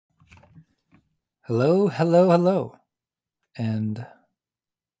Hello, hello, hello, and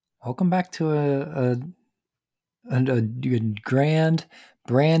welcome back to a grand,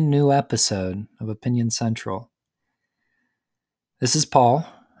 brand new episode of Opinion Central. This is Paul,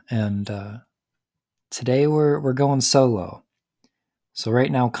 and today we're going solo. So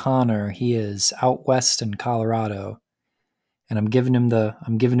right now, Connor he is out west in Colorado, and I'm giving him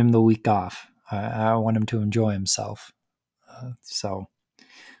the week off. I want him to enjoy himself.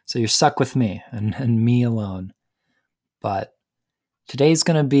 So you're stuck with me and me alone, but today's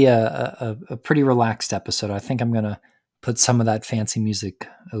going to be a pretty relaxed episode. I think I'm going to put some of that fancy music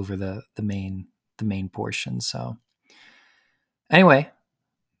over the main portion. So anyway,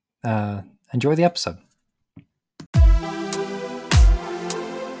 enjoy the episode.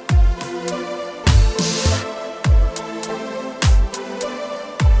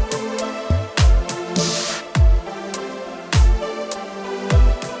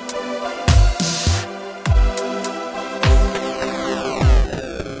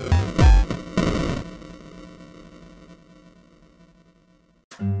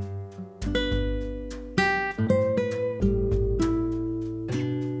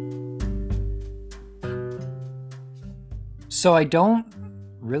 So I don't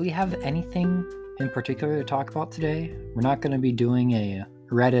really have anything in particular to talk about today. We're not going to be doing a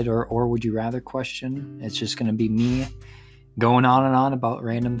Reddit or would you rather question. It's just going to be me going on and on about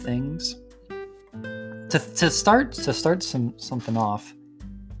random things. To start something off,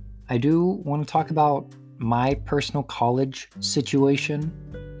 I do want to talk about my personal college situation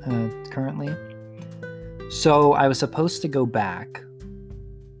currently. So I was supposed to go back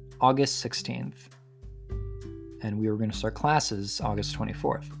August 16th, and we were going to start classes August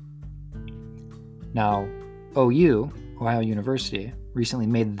 24th. Now, OU, Ohio University, recently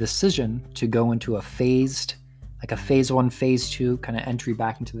made the decision to go into a phase 1, phase 2 kind of entry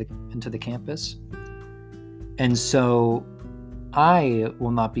back into the campus. And so I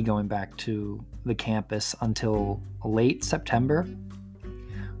will not be going back to the campus until late September,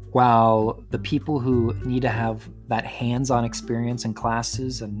 while the people who need to have that hands-on experience in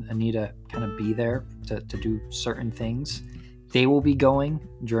classes and need to kind of be there to do certain things, they will be going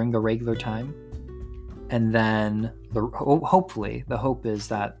during the regular time. And then hopefully the hope is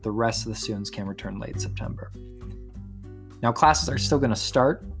that the rest of the students can return late September. Now classes are still going to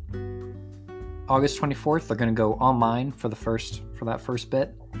start August 24th. They're going to go online for that first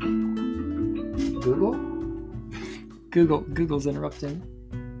bit. Google's interrupting.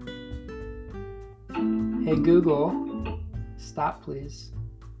 Hey Google, stop please.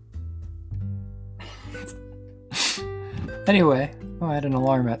 Anyway, I had an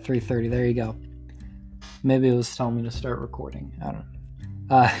alarm at 3:30. There you go. Maybe it was telling me to start recording. I don't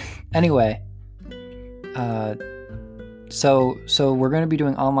know. Anyway, so we're going to be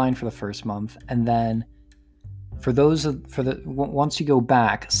doing online for the first month, and then once you go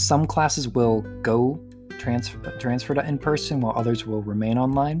back, some classes will go transfer to in person, while others will remain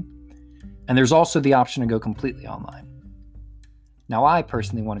online. And there's also the option to go completely online. Now, I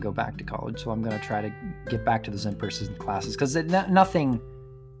personally want to go back to college, so I'm going to try to get back to those in-person classes, because the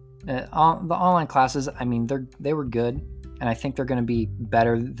online classes, I mean, they were good, and I think they're going to be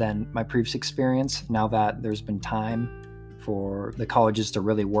better than my previous experience now that there's been time for the colleges to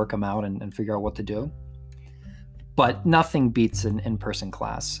really work them out and figure out what to do. But nothing beats an in-person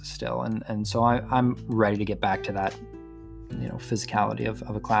class still, and so I'm ready to get back to that, physicality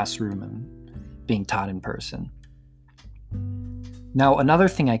of a classroom and being taught in person. Now, another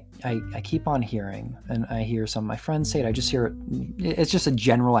thing I keep on hearing, and I hear some of my friends say it, I just hear it, it's just a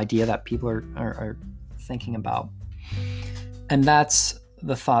general idea that people are thinking about. And that's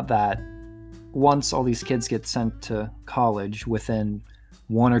the thought that once all these kids get sent to college, within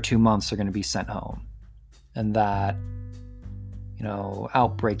 1 or 2 months, they're going to be sent home. And that,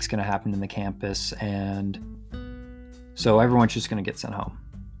 outbreak's going to happen in the campus, and so everyone's just going to get sent home.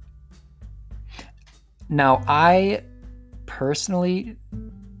 Now, I personally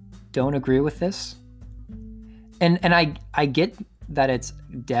don't agree with this. And I get that it's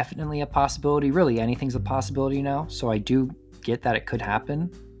definitely a possibility. Really, anything's a possibility now. So I do get that it could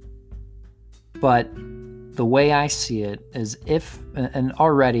happen. But the way I see it is and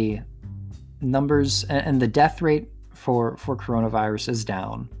already numbers and the death rate for coronavirus is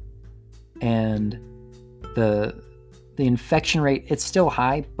down. And the infection rate, it's still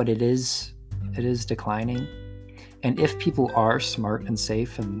high, but it is declining. And if people are smart and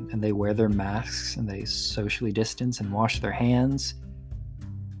safe and they wear their masks and they socially distance and wash their hands,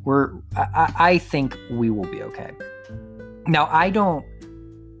 I think we will be okay. Now, I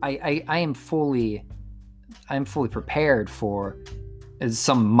am fully prepared for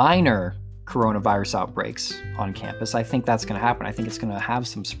some minor coronavirus outbreaks on campus. I think that's going to happen. I think it's going to have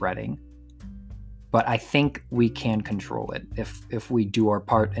some spreading. But I think we can control it if we do our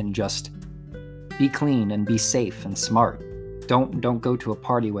part and just be clean and be safe and smart. Don't go to a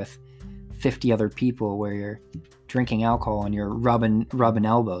party with 50 other people where you're drinking alcohol and you're rubbing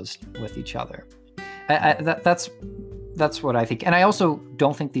elbows with each other. That's what I think. And I also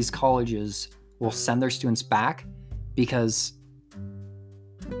don't think these colleges will send their students back, because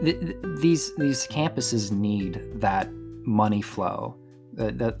these campuses need that money flow.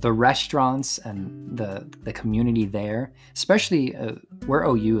 The restaurants and the community there, especially where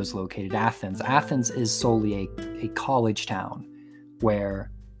OU is located, Athens. Athens is solely a college town,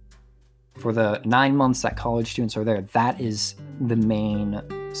 where for the 9 months that college students are there, that is the main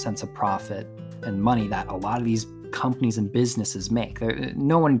sense of profit and money that a lot of these companies and businesses make.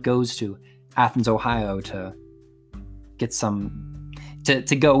 No one goes to Athens, Ohio to get some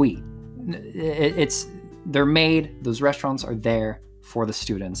to go eat. They're made, those restaurants are there for the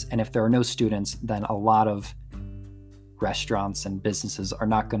students, and if there are no students, then a lot of restaurants and businesses are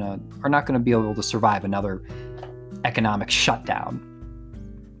not gonna be able to survive another economic shutdown.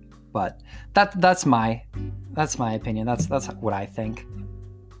 But that's my opinion. That's what I think,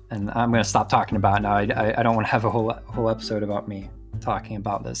 and I'm gonna stop talking about it now. I don't want to have a whole episode about me talking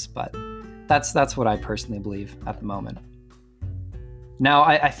about this, but that's what I personally believe at the moment. Now,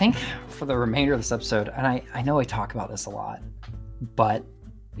 I think for the remainder of this episode, and I know I talk about this a lot, but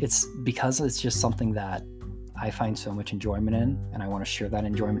it's because it's just something that I find so much enjoyment in, and I want to share that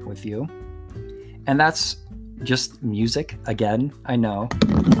enjoyment with you. And that's just music again. I know.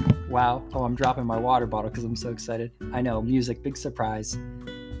 Wow. Oh, I'm dropping my water bottle because I'm so excited. I know, music, big surprise.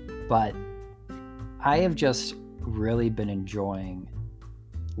 But I have just really been enjoying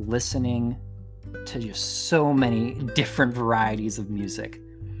listening to just so many different varieties of music.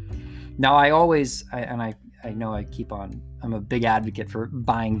 Now, I know I'm a big advocate for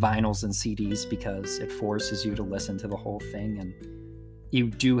buying vinyls and CDs, because it forces you to listen to the whole thing, and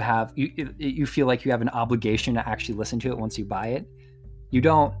you feel like you have an obligation to actually listen to it once you buy it. You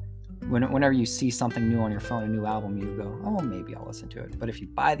don't, whenever you see something new on your phone, a new album, you go, oh, maybe I'll listen to it. But if you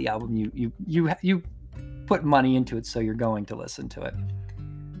buy the album, you put money into it, so you're going to listen to it.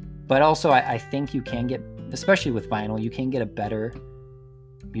 But also, I think you can get, especially with vinyl, you can get a better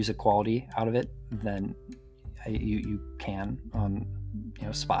music quality out of it than you can on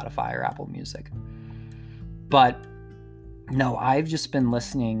Spotify or Apple Music. But no, I've just been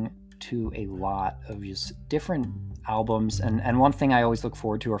listening to a lot of just different albums, and one thing I always look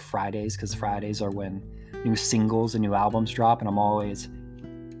forward to are Fridays, because Fridays are when new singles and new albums drop, and I'm always,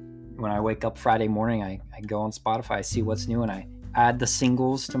 when I wake up Friday morning, I go on Spotify, I see what's new, and I add the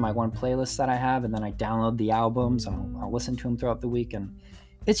singles to my one playlist that I have, and then I download the albums, and I'll listen to them throughout the week, and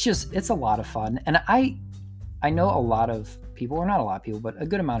it's a lot of fun. And I know a lot of people, or not a lot of people, but a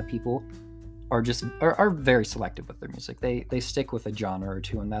good amount of people are very selective with their music. They stick with a genre or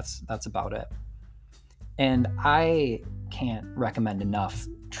two, and that's about it. And I can't recommend enough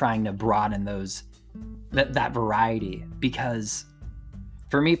trying to broaden that variety, because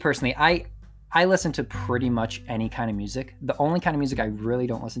for me personally, I listen to pretty much any kind of music. The only kind of music I really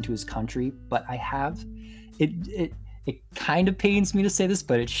don't listen to is country, but I have it kind of pains me to say this,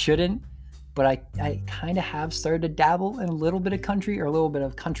 but it shouldn't. But I kind of have started to dabble in a little bit of country, or a little bit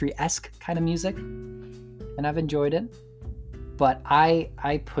of country-esque kind of music, and I've enjoyed it. But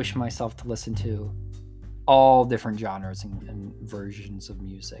I push myself to listen to all different genres and versions of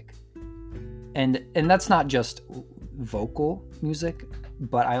music. And that's not just vocal music,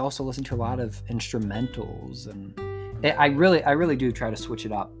 but I also listen to a lot of instrumentals, and I really do try to switch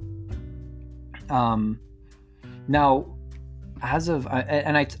it up. Now, I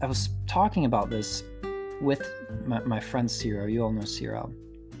was talking about this with my friend Ciro. You all know Ciro.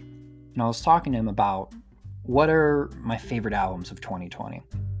 And I was talking to him about what are my favorite albums of 2020.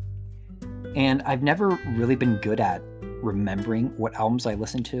 And I've never really been good at remembering what albums I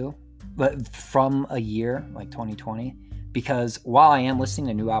listened to, but from a year like 2020, because while I am listening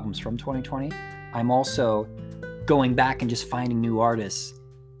to new albums from 2020, I'm also going back and just finding new artists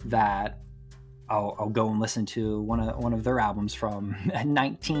that I'll go and listen to one of their albums from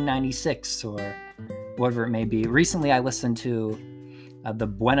 1996 or whatever it may be. Recently, I listened to the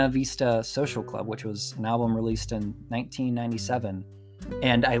Buena Vista Social Club, which was an album released in 1997,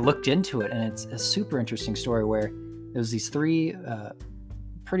 and I looked into it, and it's a super interesting story where there's these three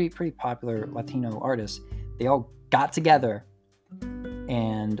pretty popular Latino artists. They all got together,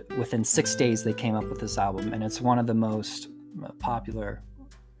 and within 6 days, they came up with this album, and it's one of the most popular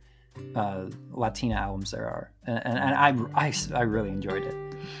Latina albums there are, and I really enjoyed it.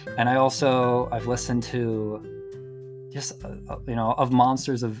 And I've listened to just of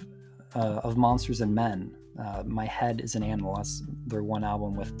Monsters and Men. My Head is an Animal. That's their one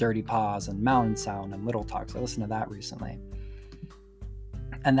album with Dirty Paws and Mountain Sound and Little Talks. I listened to that recently.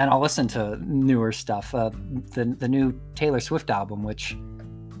 And then I'll listen to newer stuff. The new Taylor Swift album, which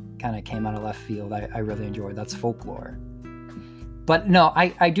kind of came out of left field, I really enjoyed. That's Folklore. But no,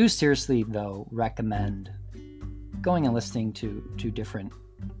 I do seriously, though, recommend going and listening to different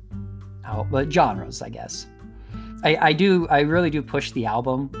genres, I guess. I really do push the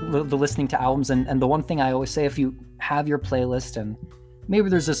listening to albums. And the one thing I always say, if you have your playlist and maybe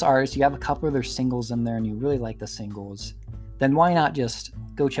there's this artist, you have a couple of their singles in there and you really like the singles, then why not just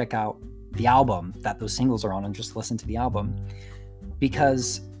go check out the album that those singles are on and just listen to the album?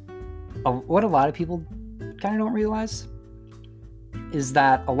 Because what a lot of people kind of don't realize is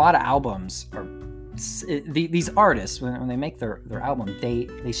that a lot of albums are these artists, when they make their album,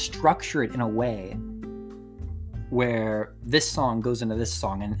 they structure it in a way where this song goes into this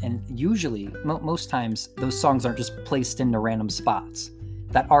song, and usually most times those songs aren't just placed into random spots.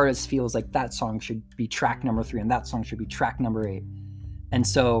 That artist feels like that song should be track number 3 and that song should be track number 8. And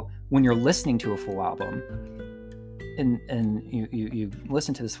so when you're listening to a full album and you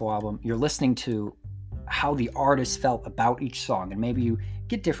listen to this full album, you're listening to how the artist felt about each song, and maybe you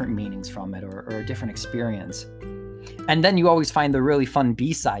get different meanings from it or a different experience. And then you always find the really fun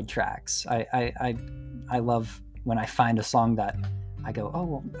B-side tracks. I love when I find a song that I go, oh,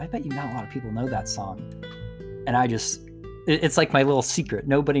 well, I bet you not a lot of people know that song. And it's like my little secret.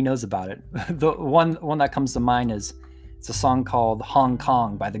 Nobody knows about it. The one that comes to mind is, it's a song called Hong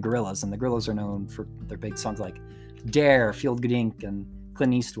Kong by the Gorillaz. And the Gorillaz are known for their big songs like Dare, Feel Good Inc., and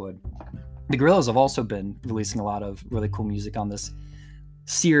Clint Eastwood. The Gorillaz have also been releasing a lot of really cool music on this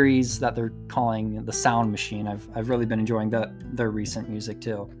series that they're calling the Sound Machine. I've really been enjoying their recent music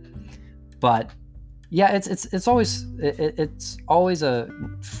too. But yeah, it's always a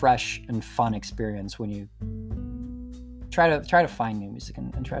fresh and fun experience when you try to find new music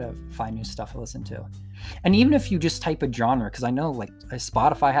and try to find new stuff to listen to. And even if you just type a genre, because I know like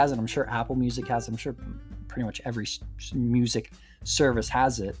Spotify has it, I'm sure Apple Music has it, I'm sure pretty much every music service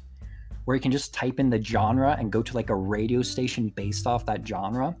has it, where you can just type in the genre and go to like a radio station based off that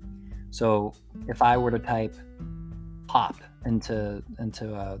genre. So if I were to type pop into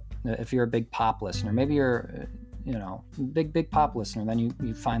if you're a big pop listener, maybe you're big pop listener, then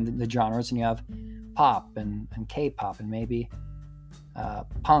you find the genres, and you have pop and K-pop and maybe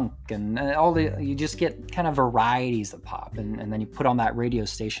punk and you just get kind of varieties of pop, and then you put on that radio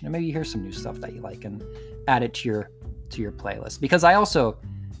station and maybe you hear some new stuff that you like and add it to your playlist. Because I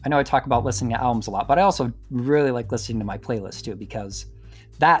know I talk about listening to albums a lot, but I also really like listening to my playlist too, because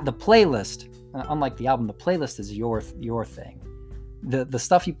the playlist, unlike the album, the playlist is your thing. The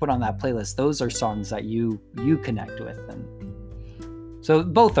stuff you put on that playlist, those are songs that you connect with, and so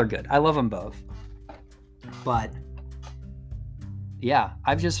both are good. I love them both. But yeah,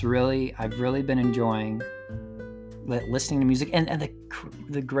 I've really been enjoying listening to music, and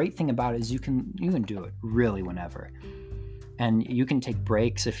the great thing about it is you can do it really whenever, and you can take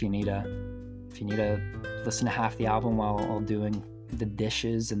breaks if you need to listen to half the album while doing the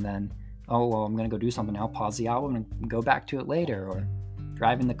dishes, and then I'm gonna go do something. I'll pause the album and go back to it later, or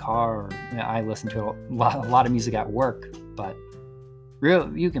drive in the car. Or I listen to a lot of music at work, but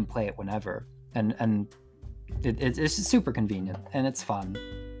really you can play it whenever, and it's super convenient and it's fun.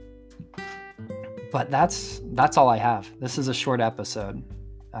 But that's all I have. This is a short episode,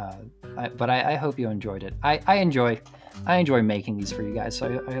 but I hope you enjoyed it. I enjoy making these for you guys,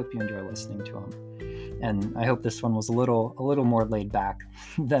 so I hope you enjoy listening to them. And I hope this one was a little more laid back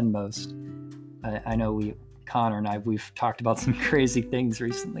than most. I know Connor and we've talked about some crazy things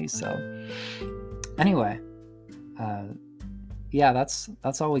recently. So anyway, yeah,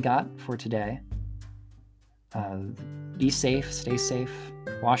 that's all we got for today. Be safe, stay safe,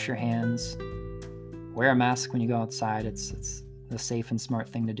 wash your hands, wear a mask when you go outside. It's a safe and smart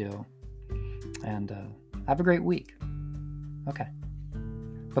thing to do. And have a great week. Okay.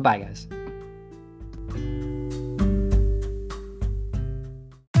 Bye-bye, guys.